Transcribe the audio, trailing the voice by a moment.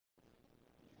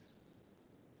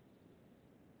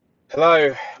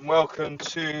Hello and welcome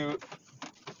to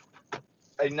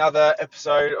another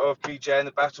episode of BJ and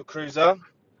the Battle Cruiser.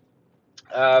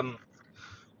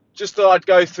 Just thought I'd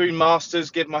go through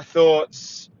Masters, give my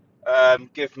thoughts,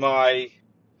 give my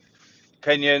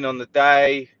opinion on the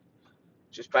day,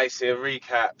 just basically a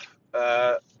recap.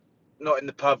 Not in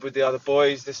the pub with the other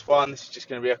boys this is just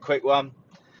going to be a quick one.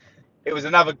 It was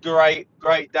another great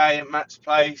day at Matt's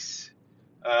place.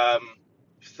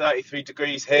 33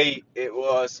 degrees heat, it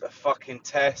was a fucking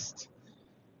test.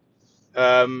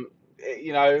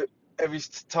 You know, every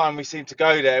time we seem to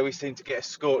go there, we seem to get a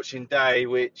scorching day,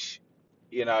 which,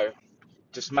 you know,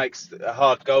 just makes a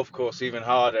hard golf course even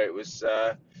harder. It was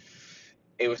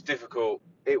difficult.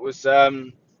 It was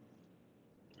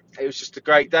just a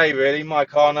great day, really.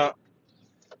 Mike Arnott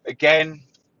again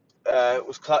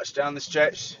was clutch down the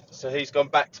stretch, so he's gone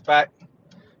back to back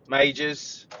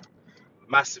majors.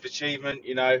 Massive achievement.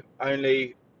 You know,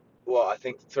 only I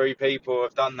think three people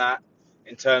have done that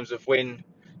in terms of win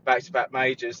back-to-back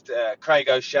majors. Craig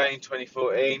O'Shea in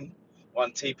 2014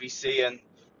 won TPC and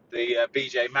the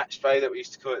BJ Match Play that we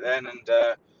used to call it then, and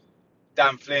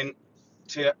Dan Flint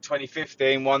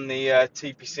 2015 won the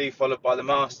TPC followed by the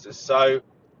Masters. So,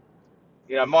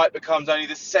 you know, Mike becomes only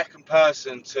the second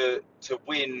person to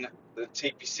win the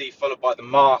TPC followed by the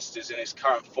Masters in his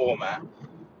current format.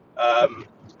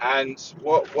 And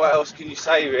what else can you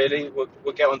say, really?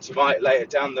 We'll get on to Mike later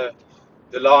down the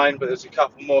line, but there's a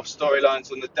couple more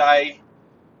storylines on the day.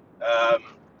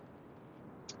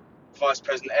 Vice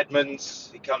President Edmonds,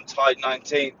 he come tied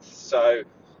 19th, so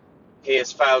he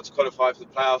has failed to qualify for the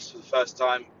playoffs for the first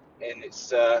time in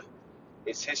its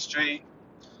history.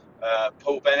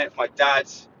 Paul Bennett, my dad,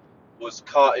 was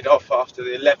carted off after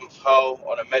the 11th hole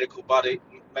on a medical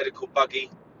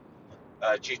buggy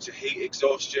due to heat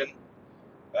exhaustion.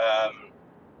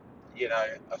 You know,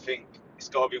 I think it's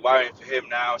got to be worrying for him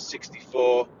now.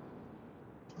 64.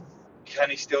 Can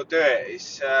he still do it?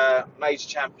 It's major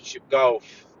championship golf,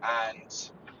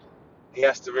 and he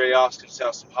has to really ask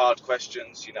himself some hard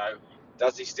questions. You know,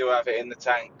 does he still have it in the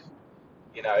tank?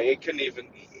 You know, he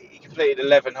completed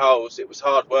 11 holes. It was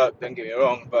hard work, don't get me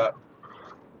wrong, but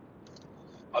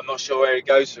I'm not sure where he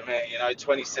goes from here. You know,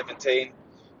 2017,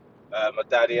 my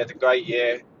daddy had a great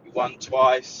year. He won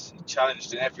twice. He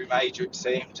challenged in every major, it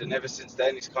seemed, and ever since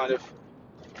then, he's kind of,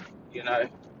 you know,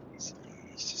 he's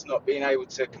just not been able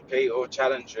to compete or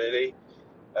challenge really.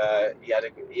 He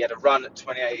had a run at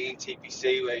 2018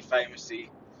 TPC where he famously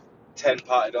 10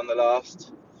 putted on the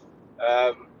last.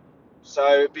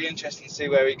 So it'd be interesting to see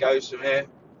where he goes from here.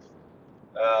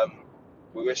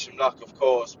 We wish him luck, of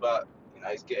course, but you know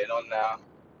he's getting on now.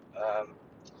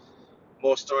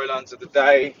 More storylines of the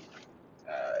day.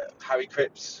 Harry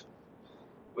Cripps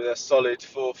with a solid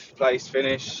fourth place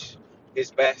finish,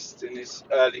 his best in his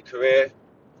early career.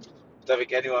 I don't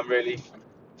think anyone really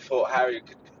thought Harry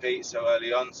could compete so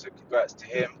early on, so congrats to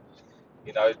him.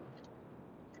 You know,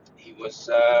 he was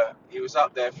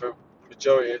up there for a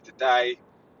majority of the day,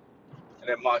 and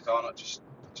then Mike Arnott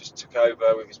just took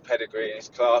over with his pedigree and his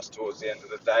class towards the end of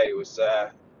the day. It was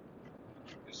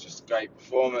just a great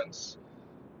performance.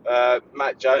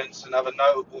 Matt Jones, another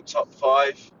notable top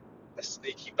five, a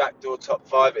sneaky backdoor top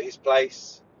five at his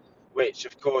place, which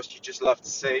of course you just love to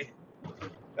see.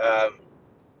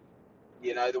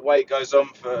 You know, the wait goes on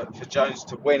for Jones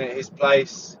to win at his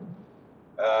place.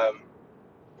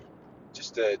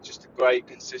 Just a great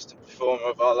consistent performer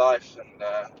of our life and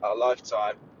our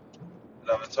lifetime.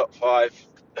 Another top five.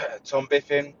 Tom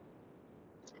Biffin,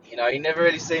 you know, he never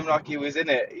really seemed like he was in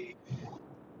it.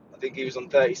 I think he was on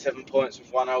 37 points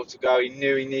with 1 hole to go. He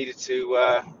knew he needed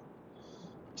to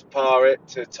par it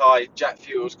to tie Jack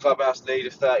Fuel's clubhouse lead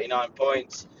of 39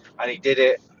 points, and he did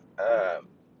it.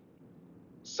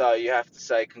 So you have to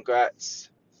say congrats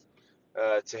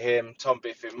to him. Tom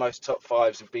Biffin, most top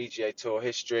fives in BGA Tour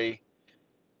history.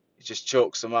 He just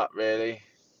chalks them up, really.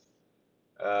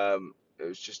 It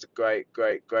was just a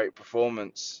great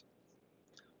performance.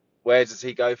 Where does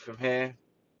he go from here?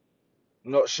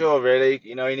 I'm not sure, really.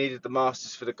 You know, he needed the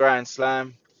Masters for the Grand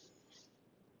Slam,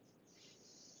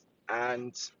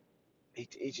 and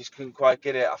he just couldn't quite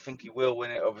get it. I think he will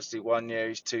win it. Obviously, 1 year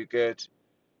he's too good,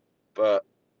 but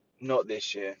not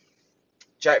this year.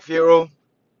 Jack Fuel,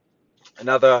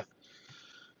 another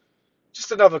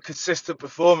consistent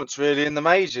performance, really, in the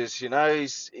majors. You know,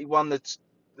 he won the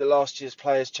last year's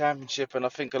Players Championship, and I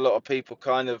think a lot of people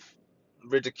kind of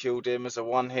ridiculed him as a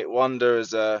one-hit wonder,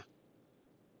 as a,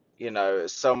 you know,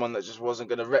 as someone that just wasn't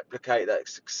going to replicate that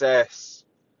success.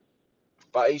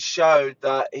 But he showed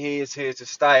that he is here to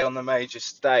stay on the major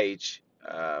stage.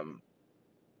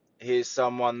 He is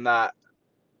someone that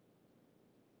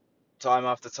time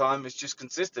after time. It's just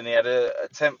consistent. He had a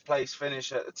 10th place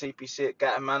finish at the TPC at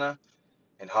Gatton Manor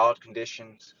in hard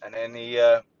conditions, and then he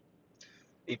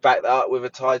backed that up with a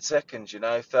tied second.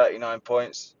 39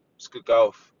 points. It's good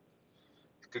golf.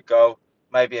 Good goal.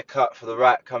 Maybe a cut for the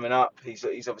Rat coming up. He's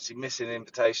obviously missing an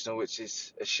Invitational, which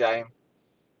is a shame.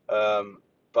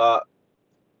 But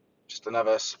just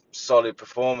another solid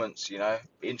performance.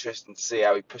 Be interesting to see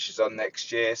how he pushes on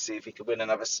next year. See if he can win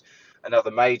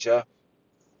another major.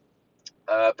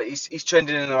 But he's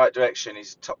trending in the right direction.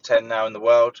 He's top 10 now in the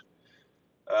world,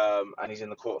 and he's in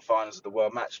the quarterfinals of the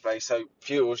World Match Play. So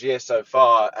Fuel's year so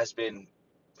far has been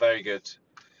very good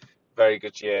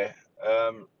year.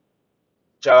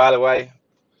 Joe Alloway,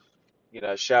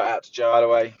 shout out to Joe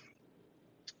Alloway.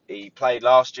 He played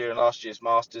last year in last year's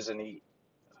Masters, and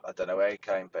I don't know where he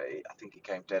came, but I think he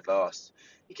came dead last.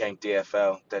 He came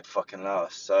DFL, dead fucking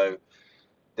last. So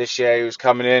this year he was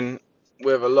coming in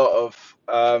with a lot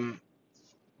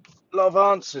of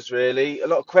answers, really, a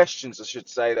lot of questions, I should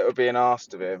say, that were being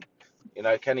asked of him.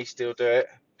 Can he still do it?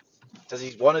 Does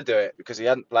he want to do it? Because he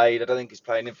hadn't played. I don't think he's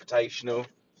playing Invitational.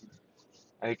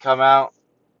 And he come out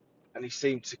and he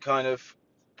seemed to kind of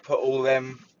put all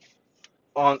them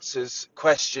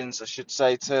questions, I should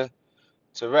say, to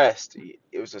rest.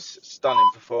 It was a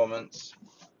stunning performance,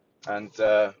 and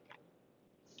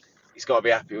he's got to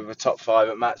be happy with a top 5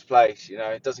 at Matt's Place.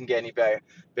 It doesn't get any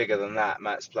bigger than that,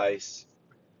 Matt's Place.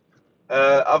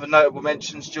 Other notable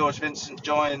mentions: George Vincent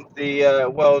joined the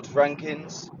world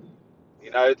rankings.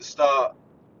 At the start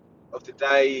of the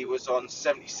day, he was on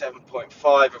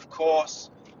 77.5. Of course,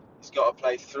 he's got to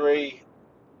play 3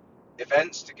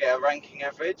 events to get a ranking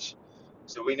average.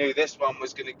 So we knew this one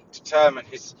was going to determine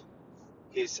his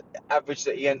average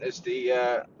that he enters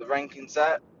the rankings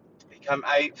at. He came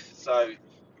 8th. So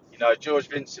George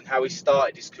Vincent, how he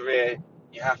started his career,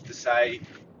 you have to say,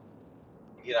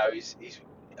 he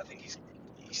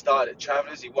started at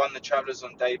Travellers. He won the Travellers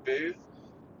on debut.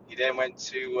 He then went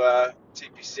to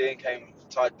TPC and came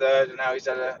tied 3rd, and now he's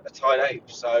at a tied 8th.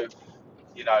 So,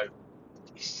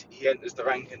 he enters the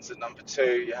rankings at number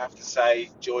 2. You have to say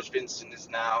George Vincent is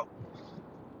now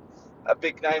a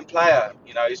big name player.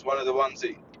 He's one of the ones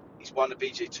that he's won a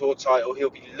BJ Tour title. He'll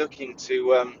be looking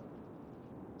to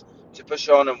push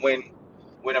on and win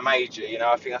a major.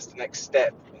 I think that's the next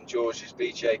step in George's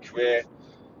BJ career.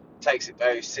 Takes it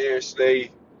very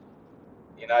seriously.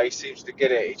 He seems to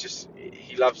get it.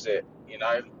 He loves it.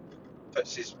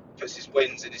 Puts his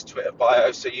wins in his Twitter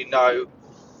bio, so he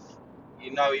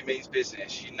means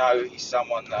business. He's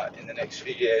someone that in the next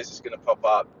few years is going to pop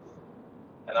up,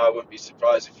 and I wouldn't be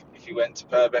surprised if he went to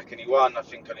Purbeck and he won. I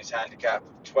think on his handicap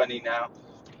of 20 now,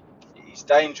 he's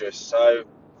dangerous. So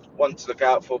one to look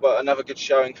out for. But another good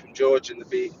showing from George in the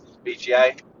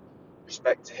BGA.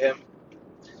 Respect to him.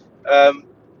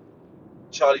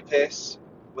 Charlie Pierce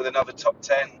with another top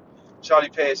 10. Charlie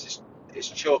Pierce is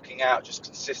chalking out just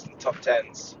consistent top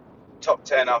 10s. Top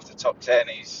 10 after top 10.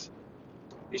 He's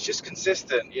just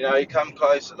consistent. He came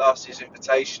close at last year's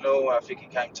Invitational. I think he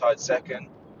came tied 2nd.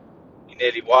 He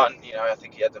nearly won. I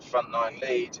think he had the front 9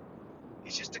 lead.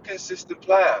 He's just a consistent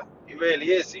player. He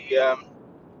really is.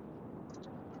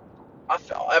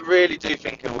 I really do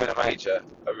think he'll win a major.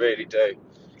 I really do.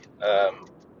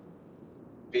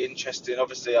 Be interesting.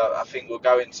 Obviously, I think we'll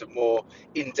go into more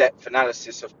in-depth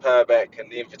analysis of Purbeck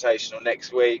and the Invitational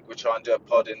next week. We'll try and do a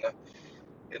pod in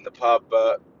the pub.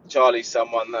 But Charlie's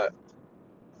someone that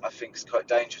I think is quite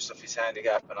dangerous off his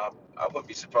handicap, and I wouldn't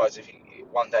be surprised if he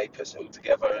one day puts it all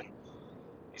together and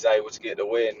he's able to get the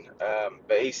win.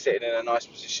 But he's sitting in a nice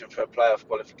position for a playoff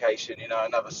qualification.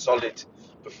 Another solid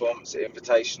performance at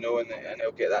Invitational, and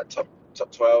he'll get that top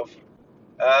 12.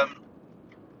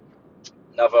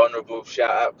 Another honourable shout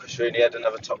out, Chris Rooney had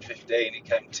another top 15. He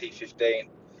came T15.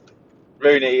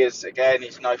 Rooney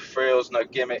he's no frills, no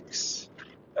gimmicks.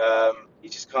 He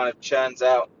just kind of churns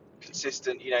out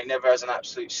consistent. He never has an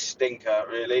absolute stinker,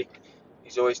 really.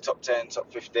 He's always top 10,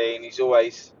 top 15. He's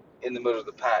always in the middle of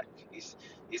the pack. He's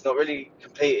not really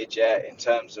competed yet in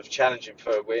terms of challenging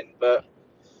for a win, but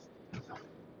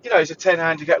he's a 10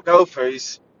 handicap golfer.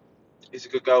 He's a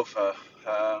good golfer.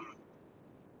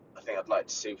 I think I'd like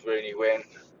to see Rooney win.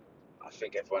 I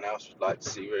think everyone else would like to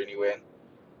see Rooney win.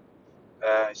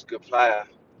 He's a good player.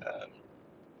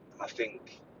 I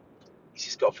think he's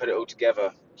just got to put it all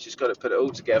together.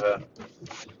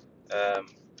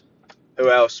 Who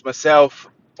else? Myself,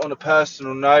 on a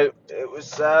personal note, it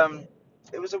was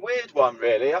a weird one,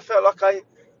 really. I felt like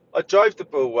I drove the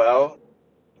ball well.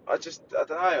 I don't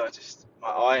know. My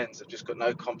irons have just got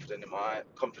no confidence in my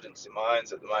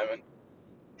irons at the moment.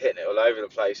 Hitting it all over the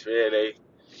place, really.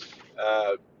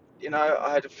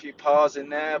 I had a few pars in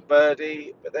there,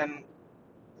 birdie, but then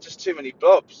just too many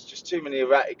blobs, just too many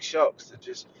erratic shocks that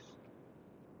just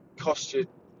cost you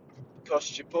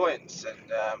points.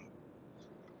 And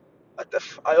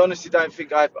I honestly don't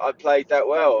think I played that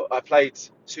well. I played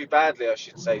too badly, I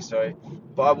should say, sorry.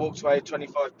 But I walked away with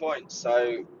 25 points,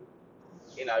 so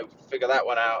figure that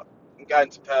one out. I'm going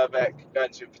to Purbeck,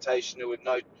 going to Invitational with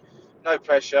no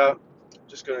pressure.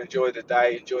 Just going to enjoy the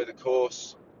day, enjoy the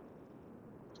course,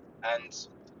 and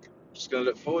just going to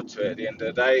look forward to it. At the end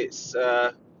of the day,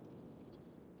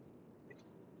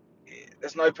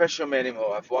 there's no pressure on me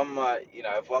anymore. I've won my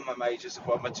majors, I've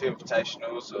won my two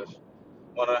invitationals, I've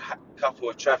won a couple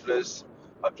of travellers.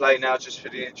 I play now just for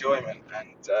the enjoyment, and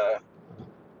the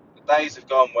days have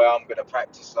gone where I'm going to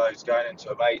practice loads going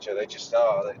into a major. They just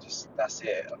are. That's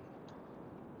it.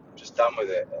 I'm just done with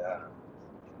it.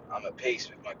 I'm at peace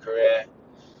with my career.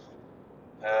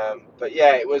 But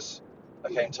yeah, I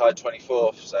came tied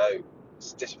 24th, so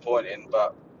it's disappointing.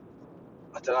 But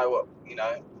I don't know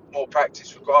more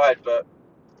practice required, but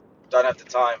don't have the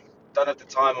time. Don't have the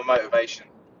time or motivation.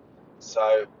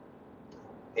 So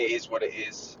it is what it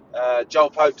is. Joel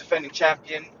Pope, defending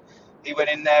champion. He went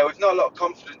in there with not a lot of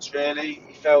confidence, really.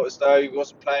 He felt as though he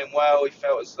wasn't playing well. He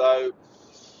felt as though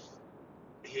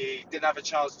he didn't have a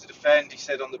chance to defend. He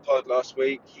said on the pod last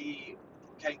week he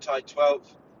came tied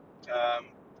 12th. I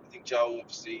think Joel,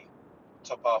 obviously,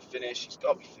 top half finish. He's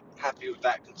got to be happy with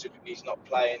that, considering he's not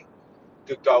playing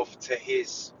good golf to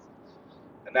his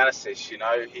analysis. He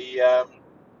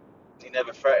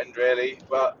never threatened really,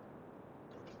 but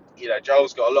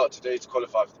Joel's got a lot to do to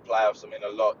qualify for the playoffs. I mean, a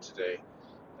lot to do.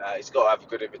 He's got to have a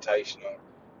good invitational.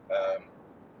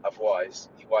 Otherwise,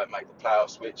 he won't make the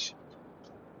playoffs. Which,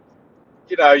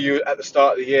 you at the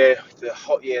start of the year, the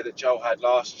hot year that Joel had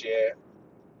last year,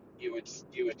 you would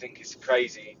think it's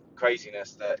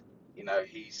craziness that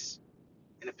he's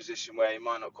in a position where he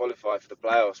might not qualify for the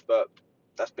playoffs. But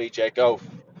that's BJ golf.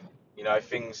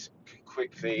 Things can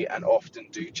quickly and often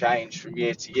do change from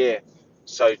year to year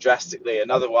so drastically.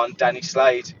 Another one, Danny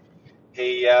Slade.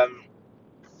 He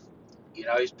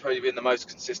he's probably been the most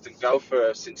consistent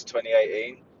golfer since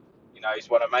 2018. He's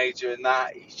won a major in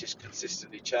that. He's just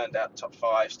consistently churned out top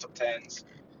fives, top tens.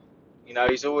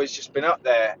 He's always just been up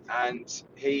there, and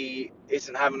he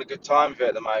isn't having a good time of it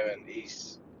at the moment.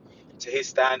 He's, to his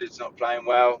standards, not playing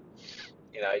well.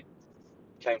 He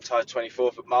came tied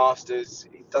 24th at Masters.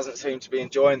 He doesn't seem to be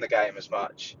enjoying the game as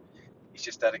much. He's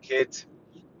just had a kid.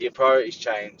 Your priorities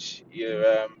change.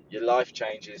 Your life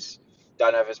changes.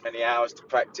 Don't have as many hours to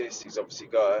practice. He's obviously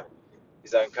got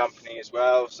his own company as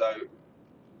well, so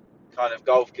kind of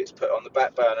golf gets put on the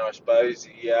back burner, I suppose.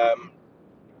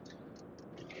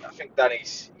 I think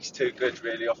Danny's he's too good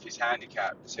really off his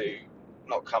handicap to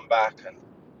not come back, and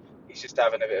he's just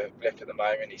having a bit of a blip at the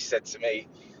moment. He said to me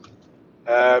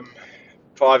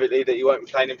privately that he won't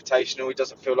be playing Invitational. He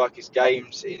doesn't feel like his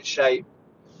game's in shape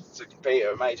to compete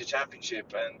at a major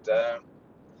championship, and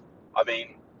I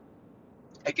mean,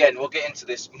 again, we'll get into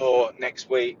this more next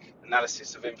week.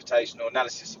 Analysis of Invitational,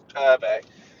 analysis of Purbeck,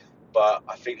 but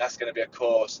I think that's going to be a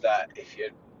course that if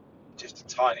you're just a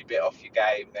tiny bit off your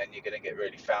game, then you're going to get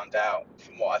really found out.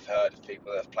 From what I've heard of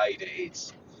people that have played it,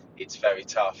 it's very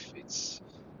tough. It's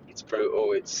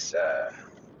brutal. It's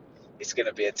going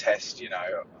to be a test.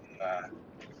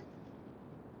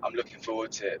 I'm looking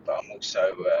forward to it, but I'm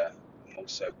also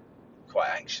quite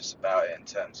anxious about it in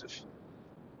terms of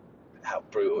how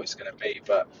brutal it's going to be.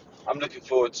 But I'm looking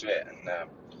forward to it, and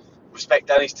respect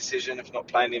Danny's decision of not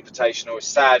playing the Invitational. It's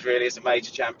sad, really, as a major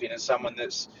champion and someone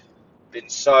that's been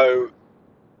so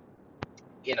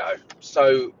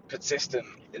consistent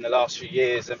in the last few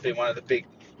years and been one of the big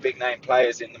name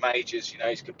players in the majors.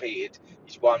 He's competed,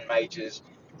 he's won majors.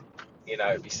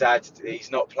 It'd be sad he's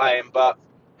not playing, but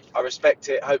I respect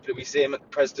it. Hopefully we see him at the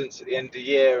Presidents at the end of the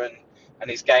year,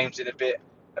 and his game's in a bit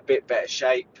better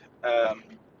shape.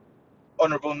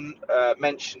 Honourable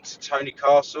mention to Tony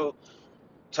Castle.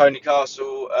 Tony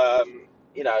Castle,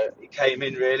 he came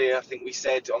in really. I think we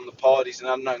said on the pod he's an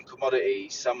unknown commodity.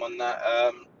 He's someone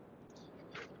that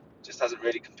just hasn't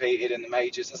really competed in the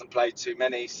majors, hasn't played too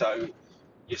many. So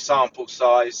your sample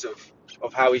size of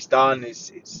how he's done is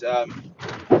he's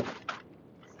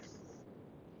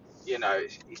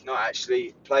not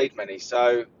actually played many.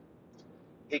 So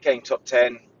he came top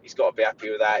 10. He's got to be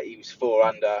happy with that. He was 4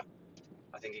 under.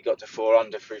 I think he got to 4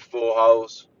 under through 4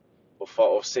 holes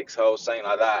or 6 holes, something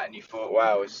like that. And you thought,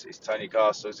 wow, it's Tony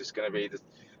Castle. Is this going to be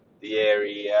the year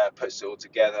he puts it all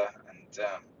together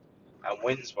and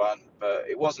wins one? But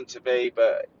it wasn't to be.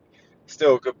 But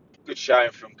still a good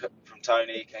showing from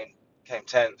Tony. He came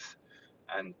 10th,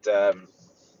 and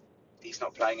he's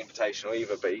not playing Invitational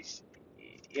either, but he's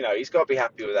got to be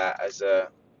happy with that as a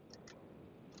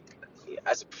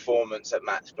performance at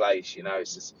match place.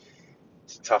 It's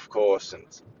a tough course, and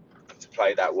to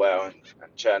play that well and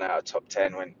churn out a top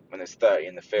 10 when there's 30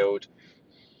 in the field,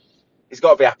 he's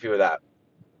got to be happy with that.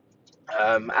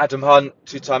 Adam Hunt,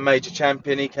 two-time major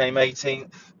champion, he came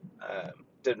 18th.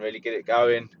 Didn't really get it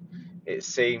going, it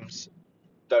seems.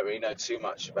 Don't really know too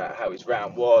much about how his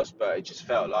round was, but it just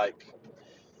felt like,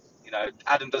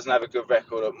 Adam doesn't have a good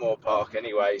record at Moore Park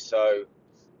anyway, so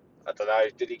I don't know.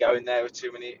 Did he go in there with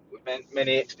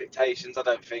many expectations? I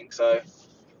don't think so.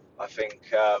 I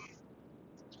think, I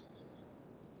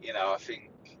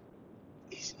think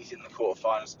he's in the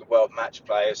quarterfinals of the World Match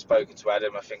Play. I've spoken to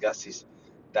Adam. I think that's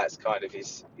kind of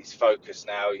his focus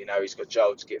now. He's got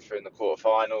Joel to get through in the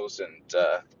quarterfinals, and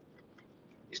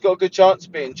he's got a good chance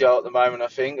of beating Joel at the moment. I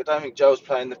don't think Joel's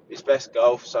playing his best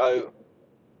golf, so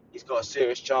he's got a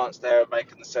serious chance there of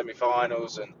making the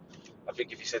semi-finals. And I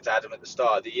think if you said to Adam at the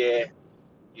start of the year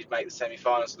you'd make the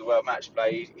semi-finals of the World Match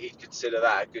Play, he'd consider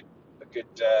that a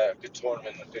good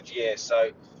tournament, a good year.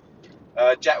 So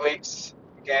Jack Weeks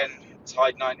again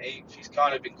tied 19th. He's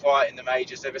kind of been quiet in the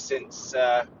majors ever since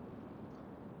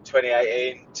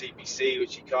 2018 TPC,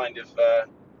 which he kind of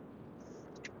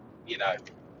we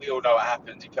all know what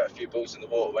happened. He put a few balls in the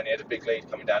water when he had a big lead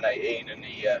coming down 18, and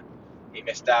he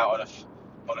missed out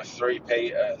on a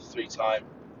three-time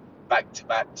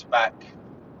back-to-back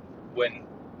win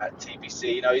at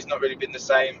TPC. He's not really been the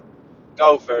same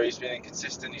golfer. He's been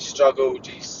inconsistent. He's struggled.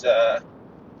 He's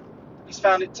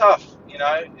found it tough.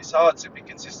 It's hard to be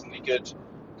consistently good.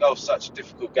 Golf's such a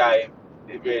difficult game.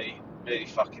 It really, really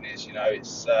fucking is.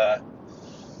 It's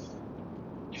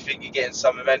you think you're getting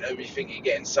some momentum, you think you're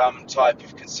getting some type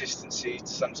of consistency,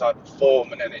 some type of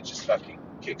form, and then it just fucking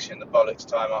kicks you in the bollocks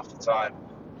time after time.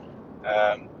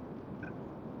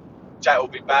 Jack will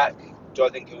be back. Do I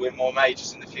think he'll win more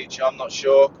majors in the future? I'm not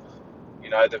sure.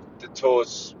 The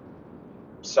tour's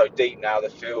so deep now, the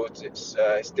field, it's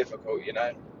difficult,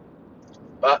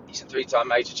 But he's a three-time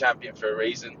major champion for a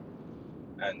reason.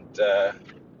 And,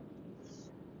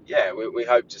 we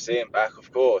hope to see him back,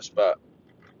 of course, but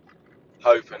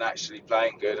hope and actually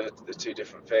playing good are the two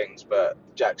different things. But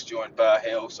Jack's joined Burr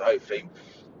Hill, so hopefully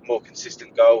more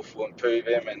consistent golf will improve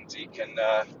him, and he can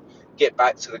get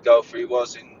back to the golfer he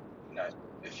was in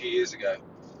a few years ago.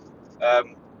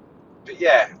 But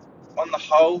yeah, on the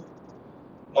whole,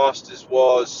 Masters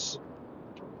was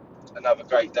another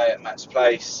great day at Matt's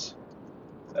Place.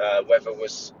 Weather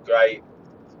was great,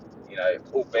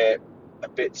 albeit a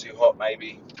bit too hot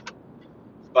maybe,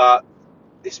 but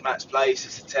this Matt's Place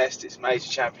is a test. It's major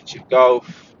championship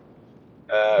golf.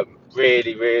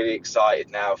 Really, really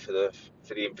excited now for the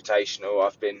Invitational.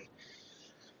 I've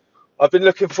been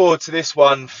looking forward to this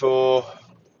one for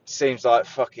seems like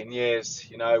fucking years.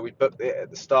 We booked it at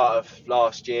the start of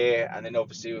last year, and then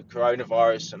obviously with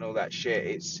coronavirus and all that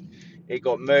shit, it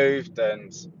got moved,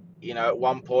 and at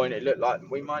one point it looked like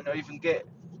we might not even get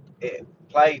it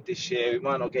played this year. We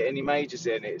might not get any majors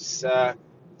in. It's when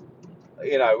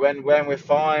we're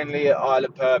finally at Isle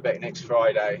of Purbeck next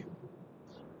Friday,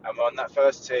 and we're on that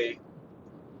first tee,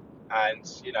 and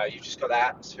you've just got the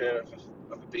atmosphere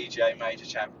of a PGA Major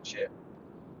Championship.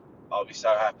 I'll be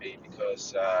so happy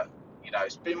because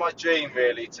it's been my dream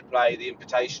really to play the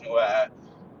Invitational at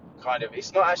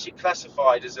it's not actually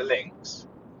classified as a links,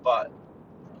 but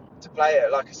to play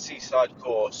it like a seaside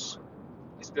course,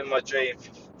 it's been my dream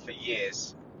for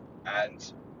years,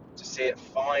 and to see it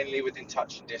finally within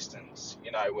touching distance,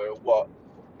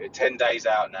 we're 10 days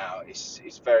out now.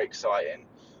 It's very exciting.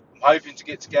 I'm hoping to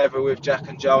get together with Jack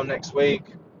and Joel next week,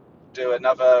 do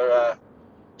another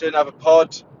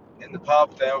pod in the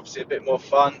pub. They're obviously a bit more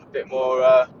fun, a bit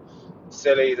more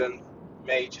silly than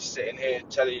me just sitting here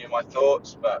telling you my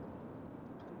thoughts, but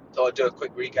thought I'd do a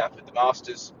quick recap of the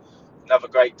Masters. Another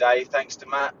great day. Thanks to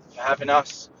Matt for having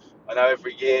us. I know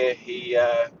every year he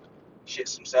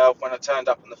shits himself. When I turned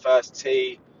up on the first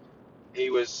tee, he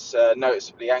was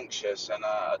noticeably anxious, and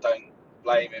I don't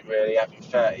blame him really, having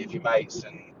 30 of your mates,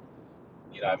 and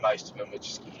most of them were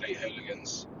just complete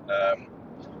hooligans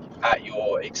at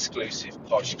your exclusive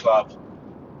posh club.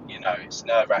 It's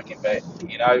nerve-wracking, but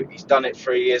he's done it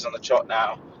 3 years on the trot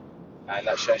now, and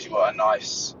that shows you what a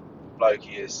nice bloke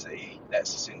he is. He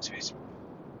lets us into his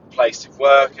place of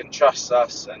work and trusts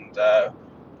us, and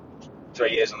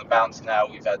 3 years on the bounce now,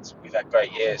 we've had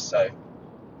great years, so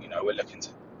we're looking to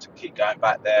keep going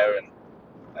back there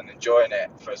and enjoying it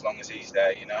for as long as he's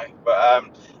there, but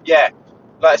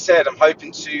like I said, I'm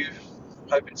hoping to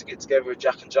get together with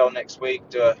Jack and Joel next week,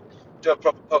 do a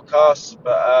proper podcast,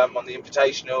 but on the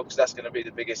Invitational, because that's going to be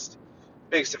the biggest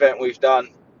biggest event we've done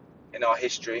in our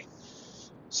history.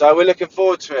 So we're looking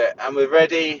forward to it, and we're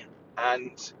ready,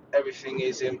 and everything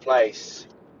is in place.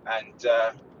 And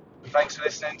thanks for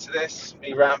listening to this,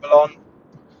 me ramble on,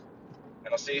 and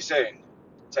I'll see you soon.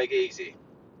 Take it easy.